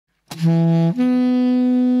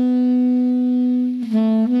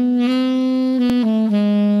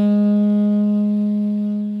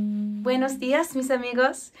Buenos dias, mis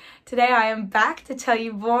amigos. Today I am back to tell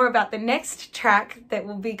you more about the next track that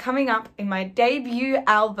will be coming up in my debut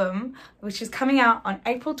album, which is coming out on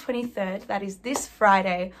April 23rd. That is this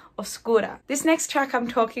Friday, OSCURA. This next track I'm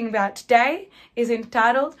talking about today is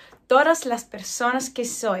entitled Todas las personas que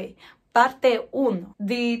soy, Parte 1.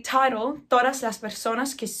 The title, Todas las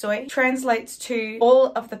personas que soy, translates to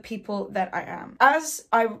all of the people that I am. As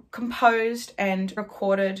I composed and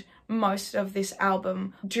recorded most of this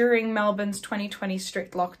album during Melbourne's 2020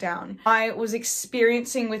 strict lockdown, I was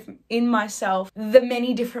experiencing within myself the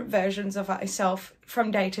many different versions of myself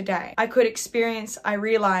from day to day. I could experience, I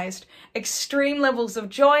realized, extreme levels of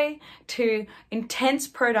joy to intense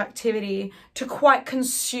productivity to quite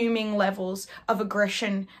consuming levels of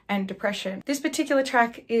aggression and depression. This particular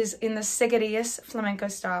track is in the seguiriyas flamenco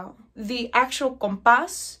style. The actual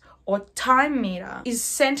compás or time meter is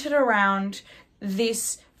centered around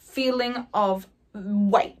this feeling of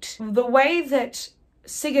weight. The way that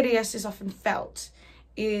seguiriyas is often felt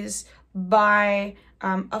is by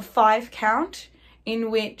a 5 count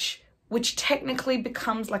in which technically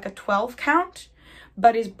becomes like a 12 count,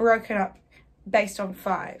 but is broken up based on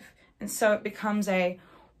 5. And so it becomes a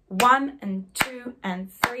 1 and 2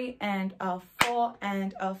 and 3 and a 4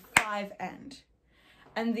 and a 5 and.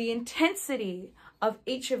 And the intensity of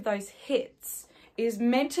each of those hits is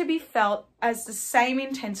meant to be felt as the same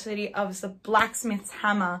intensity as the blacksmith's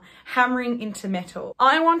hammer hammering into metal.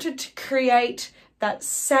 I wanted to create that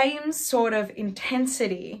same sort of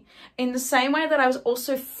intensity in the same way that I was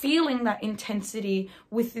also feeling that intensity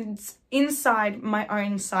inside my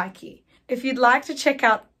own psyche. If you'd like to check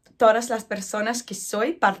out Todas las personas que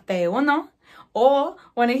soy, parte 1, or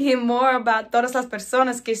want to hear more about Todas las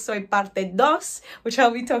personas que soy, parte 2, which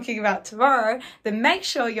I'll be talking about tomorrow, then make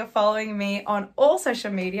sure you're following me on all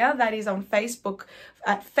social media. That is on Facebook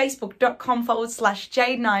at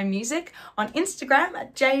facebook.com/Jade Nye Music, on Instagram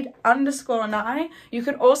at Jade_Nye. You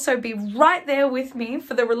can also be right there with me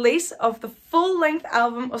for the release of the full-length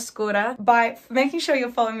album OSCURA by making sure you're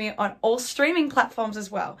following me on all streaming platforms as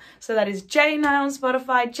well. So that is Jade Nye on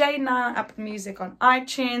Spotify, Jade Nye on Apple Music on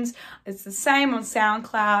iTunes. It's the same on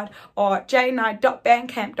SoundCloud or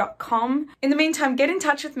jadenye.bandcamp.com. In the meantime, get in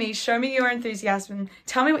touch with me, show me your enthusiasm,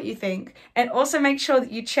 tell me what you think, and also make sure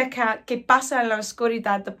that you check out Que Pasa en la Oscuridad,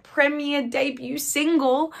 the premiere debut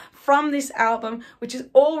single from this album, which is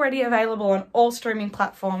already available on all streaming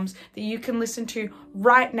platforms that you can listen to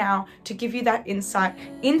right now to give you that insight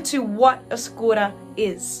into what OSCURA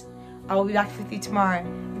is. I will be back with you tomorrow.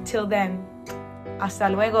 Until then, hasta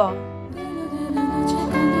luego.